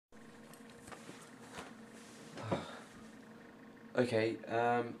Okay,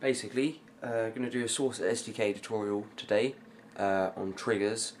 basically, going to do a source SDK tutorial today on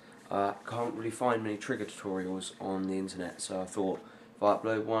triggers. Can't really find many trigger tutorials on the internet, so I thought if I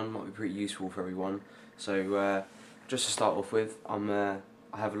upload one, might be pretty useful for everyone. So just to start off with, I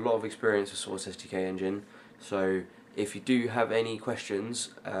have a lot of experience with source SDK engine, so if you do have any questions,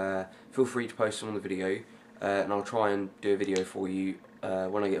 feel free to post them on the video, and I'll try and do a video for you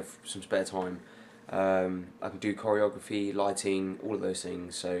when I get some spare time. I can do choreography, lighting, all of those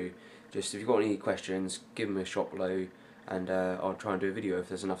things, so just if you've got any questions, give me a shot below and I'll try and do a video if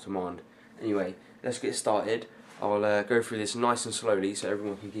there's enough demand. Anyway, let's get started. I'll go through this nice and slowly so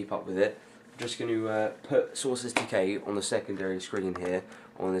everyone can keep up with it. I'm just going to put Source SDK on the secondary screen here,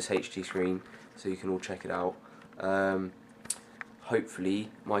 on this HD screen, so you can all check it out. Hopefully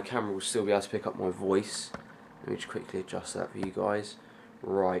my camera will still be able to pick up my voice. Let me just quickly adjust that for you guys.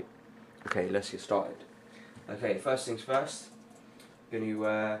 Right. Okay, let's get started. Okay, first things first, I'm going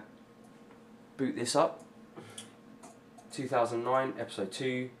to boot this up. 2009, episode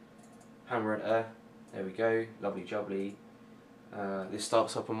 2, Hammer editor. There we go, lovely jubbly. This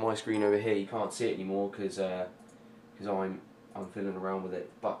starts up on my screen over here. You can't see it anymore because I'm fiddling around with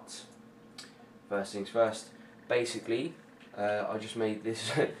it. But first things first. Basically, I just made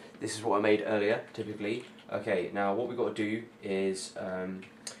this. This is what I made earlier. Typically, okay. Now what we've got to do is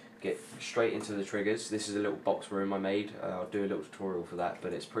get straight into the triggers. This is a little box room I made. I'll do a little tutorial for that,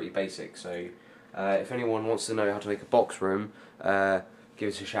 but it's pretty basic. So if anyone wants to know how to make a box room, give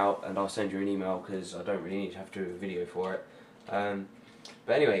us a shout and I'll send you an email because I don't really need to have to do a video for it.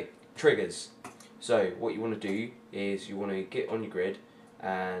 But anyway, triggers. So what you want to do is you want to get on your grid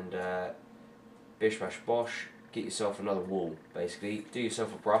and bish bash bosh, get yourself another wall. Basically, do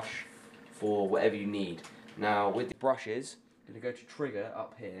yourself a brush for whatever you need. Now with the brushes, going to go to trigger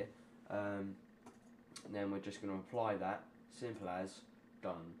up here, and then we're just going to apply that, simple as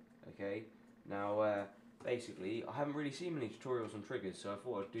done. Okay, now basically I haven't really seen many tutorials on triggers, so I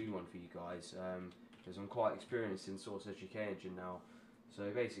thought I'd do one for you guys because I'm quite experienced in Source SDK engine now. So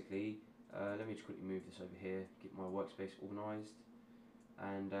basically, let me just quickly move this over here, get my workspace organised,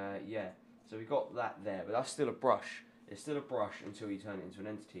 and yeah, so we got that there, but that's still a brush. It's still a brush until you turn it into an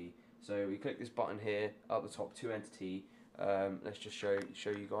entity. So we click this button here up the top to entity. Let's just show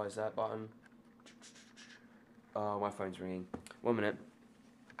you guys that button. Oh, my phone's ringing. 1 minute.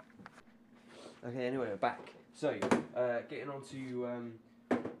 Okay, anyway, we're back. So, getting onto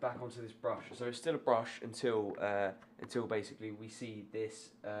back onto this brush. So it's still a brush until basically we see this.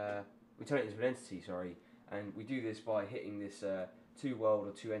 We turn it into an entity. Sorry, and we do this by hitting this to world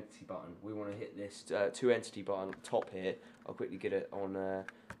or to entity button. We want to hit this to entity button at the top here. I'll quickly get it on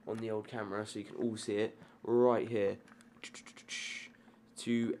the old camera so you can all see it right here.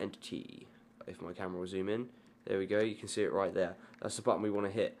 To entity. If my camera will zoom in, there we go. You can see it right there. That's the button we want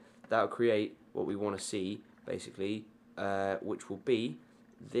to hit. That'll create what we want to see, basically, which will be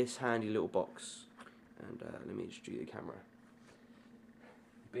this handy little box. And let me just do the camera.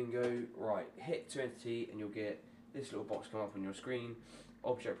 Bingo. Right. Hit to entity, and you'll get this little box come up on your screen.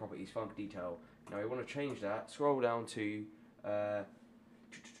 Object properties, func detail. Now we want to change that. Scroll down to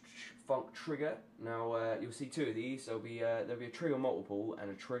func trigger. Now you'll see two of these. There'll be a trigger multiple and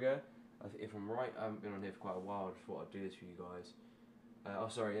a trigger. If I'm right, I haven't been on here for quite a while. I just thought I'd do this for you guys. Oh,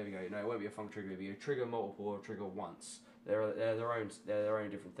 sorry. There we go. No, it won't be a func trigger. It'll be a trigger multiple or a trigger once. They're their own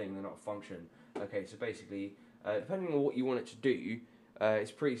different thing. They're not a function. Okay, so basically, depending on what you want it to do,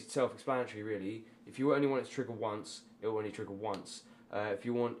 it's pretty self-explanatory, really. If you only want it to trigger once, it will only trigger once. If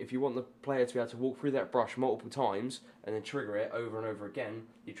you want the player to be able to walk through that brush multiple times and then trigger it over and over again,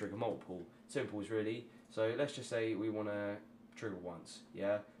 you trigger multiple. Simple as really. So let's just say we want to trigger once.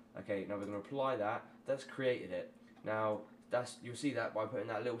 Yeah. Okay. Now we're going to apply that. That's created it. Now you'll see that by putting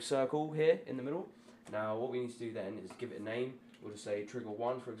that little circle here in the middle. Now what we need to do then is give it a name. We'll just say trigger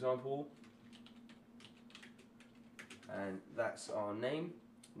 1, for example, and that's our name.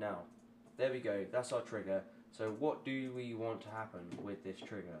 Now there we go. That's our trigger. So what do we want to happen with this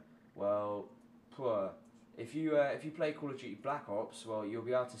trigger? Well, if you play Call of Duty Black Ops, well, you'll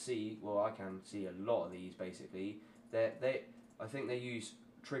be able to see. Well, I can see a lot of these basically. I think they use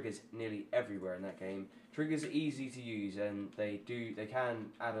triggers nearly everywhere in that game. Triggers are easy to use, and they can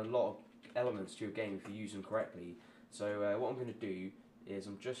add a lot of elements to your game if you use them correctly. So what I'm going to do is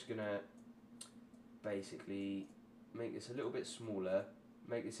I'm just going to basically make this a little bit smaller.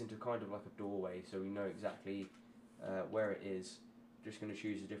 Make this into kind of like a doorway so we know exactly where it is. Just going to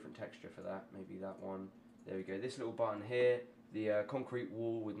choose a different texture for that, maybe that one. There we go. This little button here, the concrete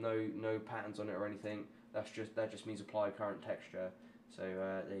wall with no patterns on it or anything, that just means apply current texture. So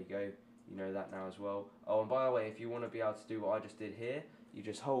there you go. You know that now as well. Oh, and by the way, if you want to be able to do what I just did here, you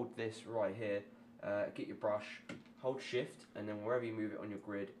just hold this right here, get your brush, hold shift, and then wherever you move it on your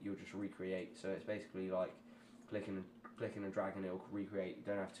grid, you'll just recreate. So it's basically like clicking and dragging, it'll recreate. You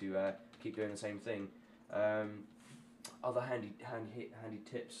don't have to keep doing the same thing. Other handy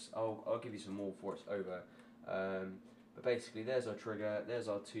tips, I'll give you some more before it's over. But basically, there's our trigger. There's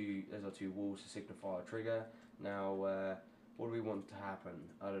our two walls to signify our trigger. Now, what do we want to happen?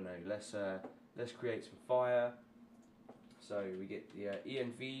 I don't know. Let's create some fire. So we get the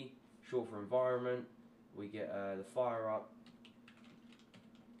env, short for environment. We get the fire up.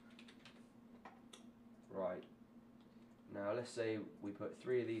 Right. Now let's say we put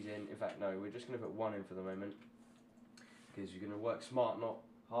 3 of these in. In fact, no, we're just going to put 1 in for the moment, because you're going to work smart, not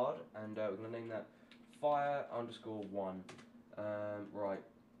hard. And we're going to name that fire_1. Right,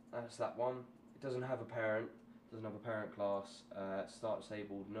 that's that one. It doesn't have a parent. Doesn't have a parent class. Start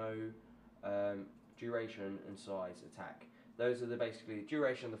disabled. No. Duration and size. Attack. Those are basically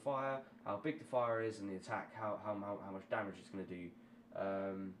duration of the fire, how big the fire is, and the attack, how much damage it's going to do.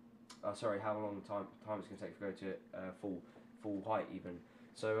 Sorry, how long time it's going to take to go to full height even.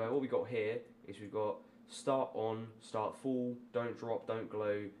 So what we got here is we've got start on, start full, don't drop, don't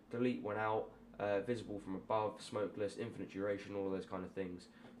glow, delete when out, visible from above, smokeless, infinite duration, all of those kind of things.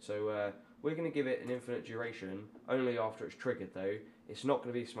 So we're going to give it an infinite duration only after it's triggered though. It's not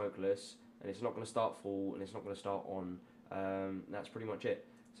going to be smokeless, and it's not going to start full, and it's not going to start on. That's pretty much it.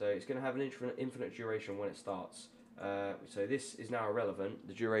 So it's going to have an infinite duration when it starts. So this is now irrelevant,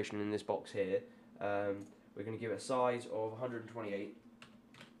 the duration in this box here. We're going to give it a size of 128.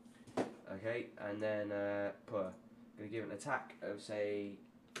 Okay, and then going to give it an attack of say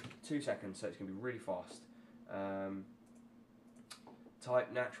 2 seconds, so it's going to be really fast.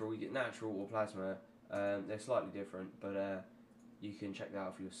 Type natural, you get natural or plasma. They're slightly different, but you can check that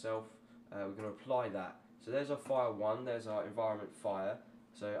out for yourself. We're going to apply that. So there's our fire 1, there's our environment fire.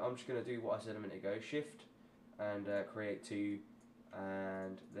 So I'm just going to do what I said a minute ago, shift and create 2,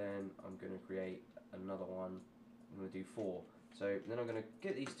 and then I'm going to create another one. I'm going to do 4. So then I'm going to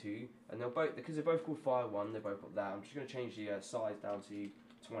get these 2, and they'll both, because they're both called fire 1, they've both got that. I'm just going to change the size down to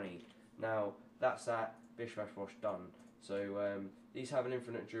 20. Now that's that, bish bash bosh, done. So these have an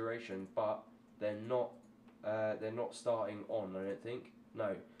infinite duration, but they're not starting on, I don't think.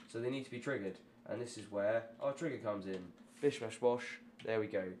 No, so they need to be triggered. And this is where our trigger comes in. Bish bash bosh, there we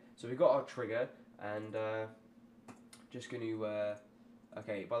go. So we've got our trigger, and just going to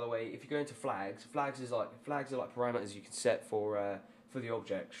okay, by the way, if you go into flags are like parameters you can set for the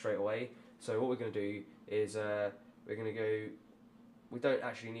object straight away. So what we're going to do is we're going to go, we don't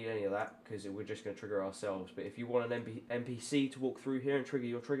actually need any of that because we're just going to trigger ourselves, but if you want an NPC to walk through here and trigger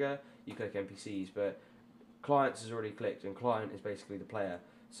your trigger, you click NPCs, but clients is already clicked, and client is basically the player.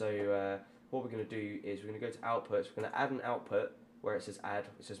 So what we're going to do is we're going to go to outputs, we're going to add an output where it says add,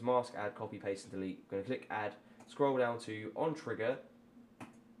 it says mask, add, copy, paste and delete. We're going to click add, scroll down to on trigger,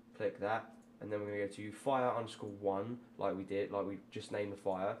 click that, and then we're going to go to fire_1 like we just named the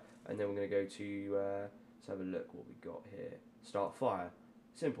fire, and then we're going to go to let's have a look what we got here, start fire,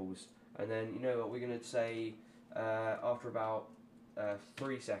 simples, and then you know what we're going to say after about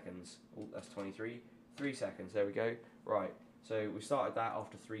 3 seconds, oh that's 23, 3 seconds, there we go, right. So we started that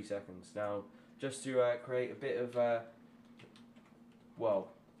after 3 seconds. Now, just to create a bit of, well,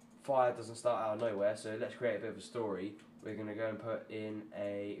 fire doesn't start out of nowhere, so let's create a bit of a story. We're going to go and put in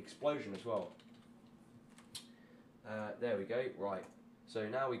a explosion as well. There we go, right. So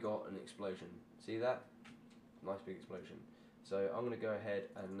now we got an explosion. See that? Nice big explosion. So I'm going to go ahead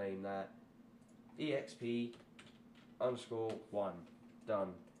and name that exp_1.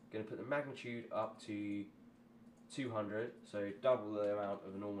 Done. Going to put the magnitude up to 200, so double the amount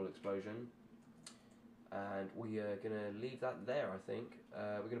of a normal explosion, and we are going to leave that there. I think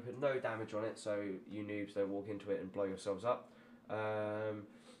we're going to put no damage on it, so you noobs don't walk into it and blow yourselves up, and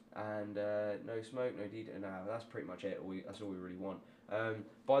no smoke, no no, that's pretty much it. That's all we really want.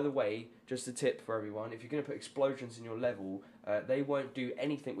 By the way, just a tip for everyone, if you're going to put explosions in your level, they won't do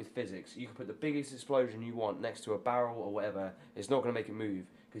anything with physics. You can put the biggest explosion you want next to a barrel or whatever, it's not going to make it move,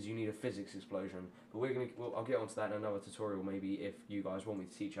 because you need a physics explosion. But I'll get onto that in another tutorial maybe, if you guys want me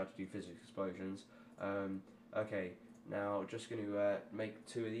to teach how to do physics explosions. Okay, now just going to make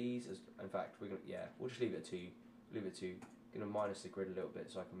 2 of these. In fact, we'll just leave it at 2. Leave it at 2. Going to minus the grid a little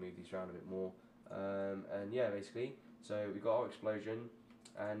bit so I can move these around a bit more. And yeah, basically, so we got our explosion,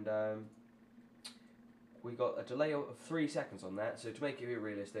 and we got a delay of 3 seconds on that. So to make it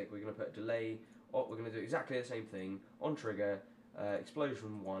realistic, we're going to put a delay. We're going to do exactly the same thing on trigger.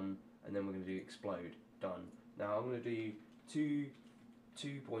 Explosion 1, and then we're going to do explode. Done. Now I'm going to do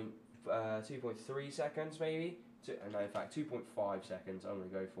 2.5 2.3 seconds maybe. No, in fact 2.5 seconds I'm going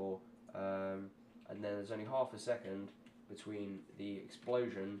to go for. And then there's only half a second between the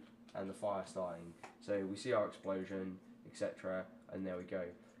explosion and the fire starting. So we see our explosion, etc. And there we go.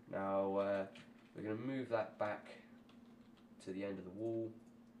 Now we're going to move that back to the end of the wall.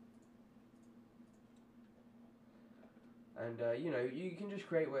 And you know, you can just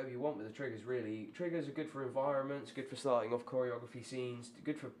create whatever you want with the triggers really. Triggers are good for environments, good for starting off choreography scenes,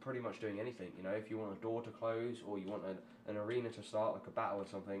 good for pretty much doing anything, you know. If you want a door to close or you want an arena to start, like a battle or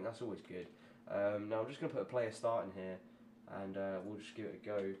something, that's always good. Now I'm just going to put a player start in here and we'll just give it a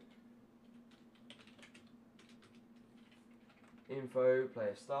go. Info,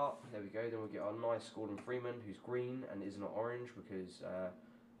 player start, there we go. Then we'll get our nice Gordon Freeman, who's green and is not orange because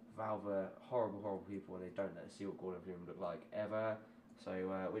Valve are horrible people and they don't let us see what Gordon Freeman look like ever. So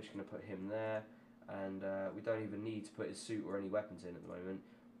we're just going to put him there, and we don't even need to put his suit or any weapons in at the moment.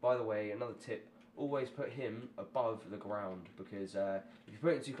 By the way, another tip, always put him above the ground, because if you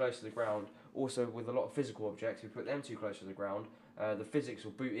put him too close to the ground, also with a lot of physical objects, if you put them too close to the ground, the physics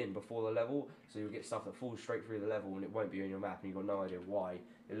will boot in before the level, so you'll get stuff that falls straight through the level and it won't be on your map and you've got no idea why.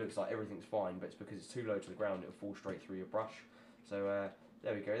 It looks like everything's fine, but it's because it's too low to the ground, it'll fall straight through your brush. So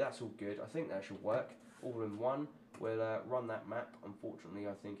there we go, that's all good. I think that should work. All in one. We'll run that map. Unfortunately,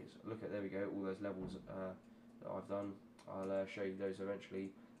 I think it's... Look at, there we go, all those levels that I've done. I'll show you those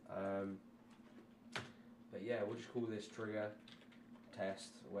eventually. But yeah, we'll just call this trigger,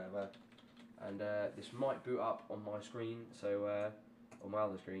 test, whatever. And this might boot up on my screen, so on my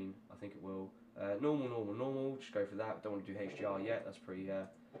other screen, I think it will. Normal, just go for that. Don't want to do HDR yet, that's pretty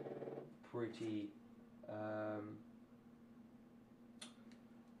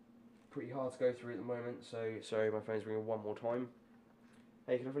hard to go through at the moment, so sorry, my phone's ringing one more time.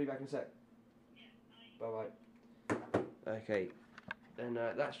 Hey, can I phone you back in a sec? Yeah, bye. Okay, then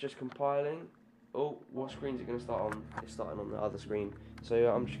that's just compiling. Oh, what screen is it going to start on? It's starting on the other screen. So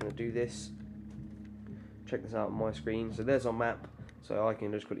I'm just going to do this. Check this out on my screen. So there's our map. So I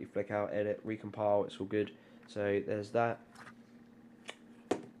can just quickly flick out, edit, recompile. It's all good. So there's that.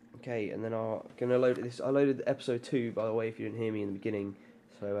 Okay, and then I'm going to load this. I loaded episode 2, by the way, if you didn't hear me in the beginning.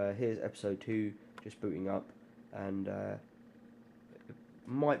 So here's episode 2, just booting up, and it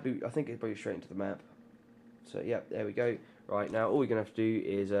might boot. I think it boots straight into the map. So yeah, there we go. Right, now all you're gonna have to do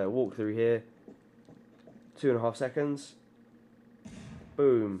is walk through here. 2.5 seconds.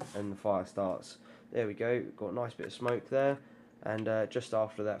 Boom, and the fire starts. There we go. Got a nice bit of smoke there, and just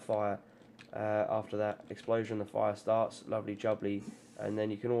after that fire, after that explosion, the fire starts. Lovely jubbly, and then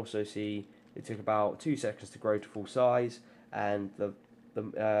you can also see it took about 2 seconds to grow to full size, and the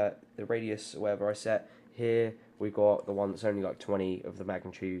radius, whatever I set here, we got the one that's only like 20 of the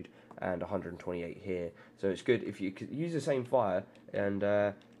magnitude and 128 here. So it's good if you could use the same fire, and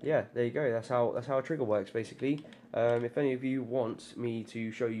yeah, there you go. That's how a trigger works basically. If any of you want me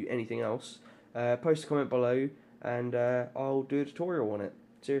to show you anything else, post a comment below, and I'll do a tutorial on it.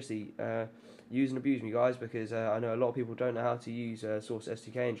 Seriously, use and abuse me, guys, because I know a lot of people don't know how to use Source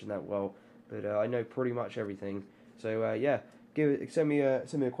SDK engine that well, but I know pretty much everything. So yeah. Send me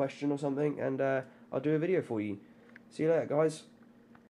a question or something, and I'll do a video for you. See you later, guys.